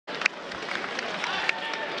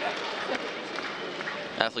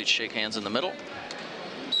Athletes shake hands in the middle.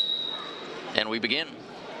 And we begin.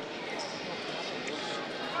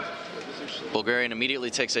 Bulgarian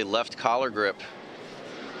immediately takes a left collar grip.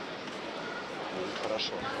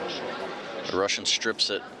 The Russian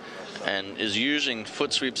strips it and is using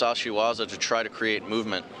foot sweeps ashiwaza to try to create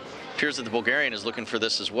movement. Appears that the Bulgarian is looking for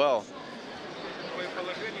this as well.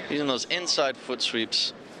 Using those inside foot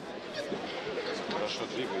sweeps.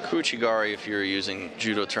 Kuchigari if you're using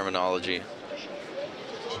judo terminology.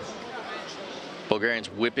 Bulgarian's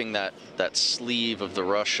whipping that sleeve of the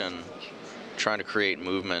Russian, trying to create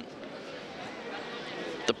movement.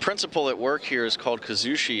 The principle at work here is called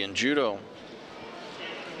kazushi in judo.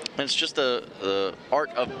 And it's just the art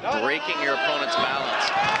of breaking your opponent's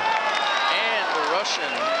balance. And the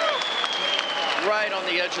Russian, right on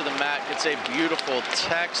the edge of the mat, gets a beautiful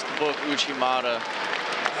textbook uchimata.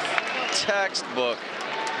 Textbook.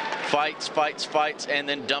 Fights, fights, fights, and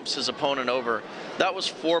then dumps his opponent over. That was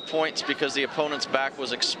 4 points because the opponent's back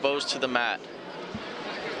was exposed to the mat.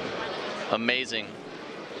 Amazing.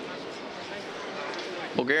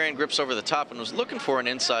 Bulgarian grips over the top and was looking for an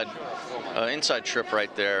inside trip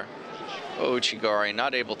right there. Uchigari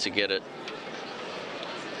not able to get it.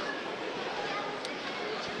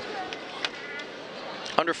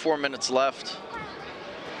 Under 4 minutes left.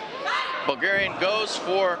 Bulgarian goes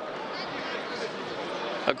for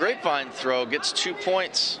a grapevine throw, gets 2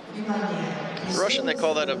 points. Russian, they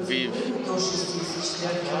call that a viv.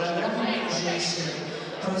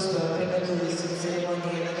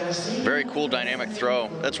 Very cool dynamic throw.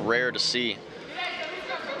 That's rare to see.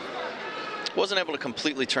 Wasn't able to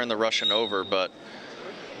completely turn the Russian over, but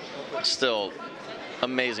still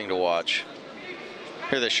amazing to watch.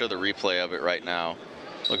 Here they show the replay of it right now.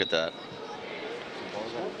 Look at that.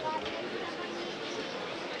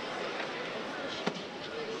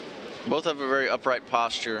 Both have a very upright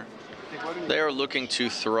posture. They are looking to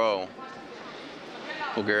throw.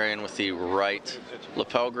 Bulgarian with the right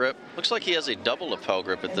lapel grip. Looks like he has a double lapel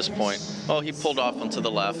grip at this point. Oh, he pulled off onto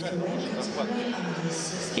the left.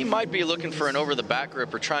 He might be looking for an over the back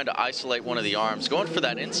grip or trying to isolate one of the arms. Going for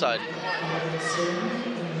that inside.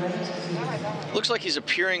 Looks like he's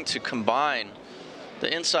appearing to combine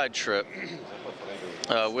the inside trip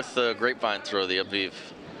with the grapevine throw, the Abviv.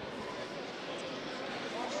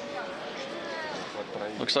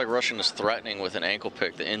 Looks like Russian is threatening with an ankle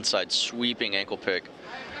pick, the inside sweeping ankle pick.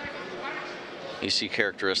 You see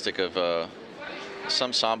characteristic of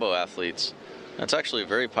some Sambo athletes. That's actually a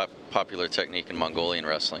very popular technique in Mongolian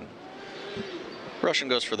wrestling. Russian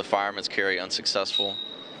goes for the fireman's carry, unsuccessful.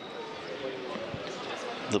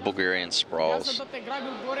 The Bulgarian sprawls.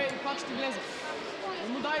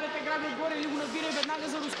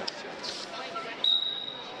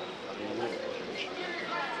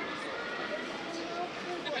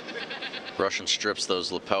 Russian strips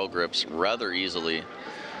those lapel grips rather easily.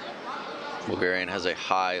 Bulgarian has a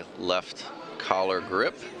high left collar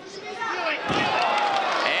grip.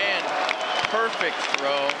 And perfect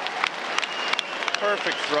throw.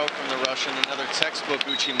 Perfect throw from the Russian. Another textbook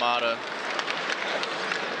uchimata.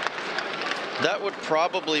 That would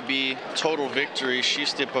probably be total victory.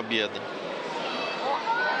 Shiste pobeda.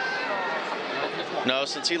 No,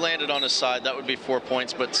 since he landed on his side, that would be 4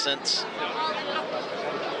 points, but since...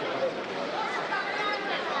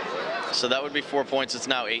 So that would be 4 points. It's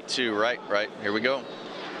now 8-2, right? Right. Here we go.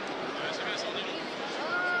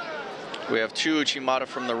 We have 2 uchimata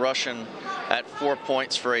from the Russian at 4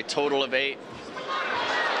 points for a total of 8.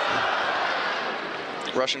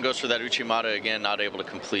 Russian goes for that uchimata again, not able to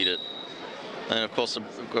complete it. And of course,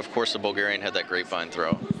 the Bulgarian had that grapevine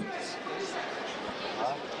throw.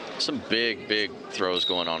 Some big, big throws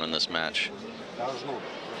going on in this match,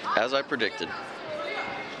 as I predicted.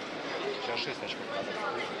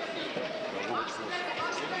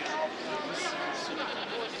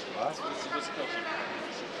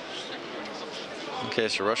 Okay,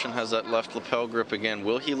 so Russian has that left lapel grip again.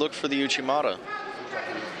 Will he look for the uchimata?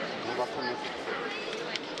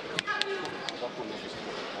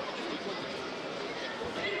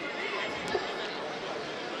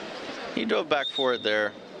 He dove back for it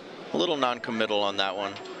there. A little non-committal on that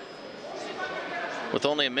one. With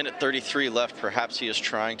only 1:33 left, perhaps he is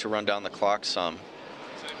trying to run down the clock some.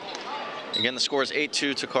 Again, the score is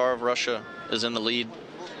 8-2. TOKAREV, Russia, is in the lead.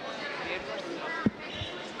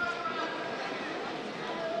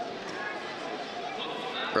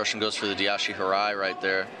 Russian goes for the Diashi Harai right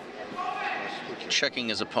there. Checking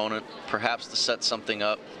his opponent, perhaps to set something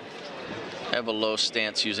up. I have a low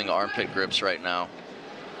stance using armpit grips right now.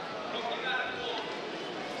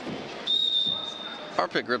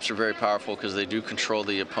 Armpit grips are very powerful because they do control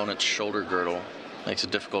the opponent's shoulder girdle. Makes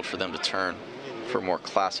it difficult for them to turn. for more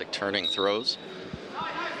classic turning throws.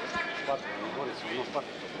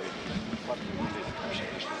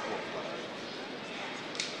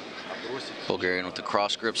 Bulgarian with the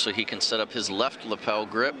cross grip so he can set up his left lapel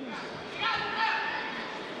grip.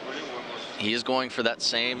 He is going for that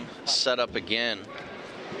same setup again.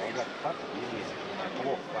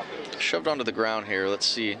 Shoved onto the ground here. Let's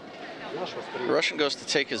see. The Russian goes to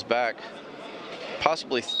take his back,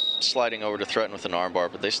 possibly sliding over to threaten with an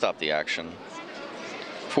armbar, but they stop the action.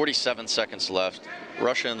 47 seconds left.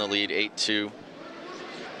 Russia in the lead, 8-2.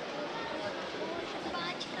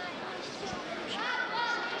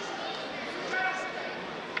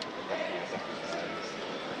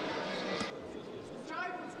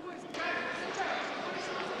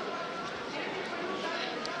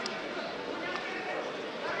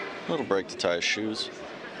 Little break to tie his shoes.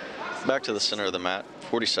 Back to the center of the mat.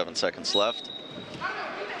 47 seconds left.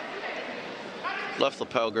 Left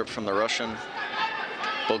lapel grip from the Russian.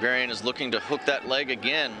 Bulgarian is looking to hook that leg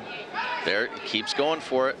again. There, he keeps going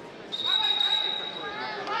for it.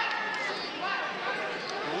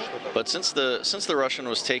 But since the Russian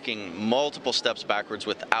was taking multiple steps backwards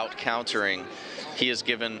without countering, he is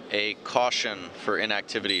given a caution for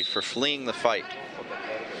inactivity, for fleeing the fight.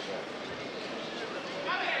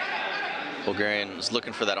 Bulgarian is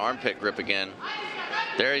looking for that armpit grip again.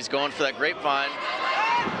 There, he's going for that grapevine.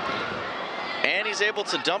 And he's able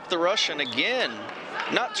to dump the Russian again.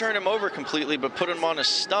 Not turn him over completely, but put him on his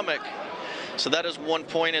stomach. So that is 1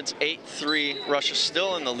 point. It's 8-3. Russia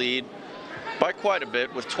still in the lead by quite a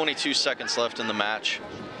bit with 22 seconds left in the match.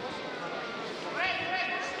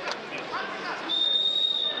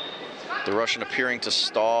 The Russian appearing to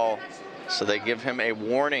stall, so they give him a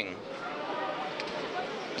warning.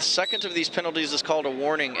 The second of these penalties is called a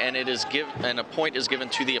warning, and a point is given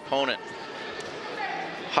to the opponent.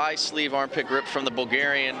 High sleeve armpit grip from the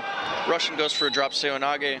Bulgarian. Russian goes for a drop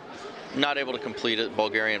seoinage, not able to complete it.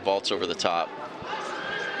 Bulgarian vaults over the top.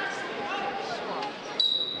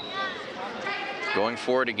 Going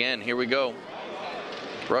for it again, here we go.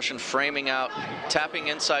 Russian framing out, tapping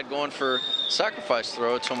inside, going for sacrifice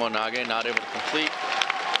throw. Tomonage not able to complete.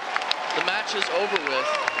 The match is over with.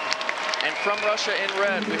 And from Russia in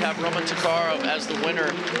red, we have Roman TOKAREV as the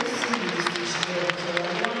winner.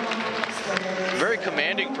 Very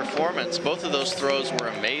commanding performance. Both of those throws were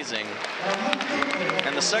amazing.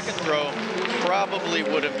 And the second throw probably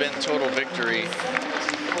would have been total victory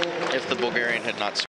if the Bulgarian had not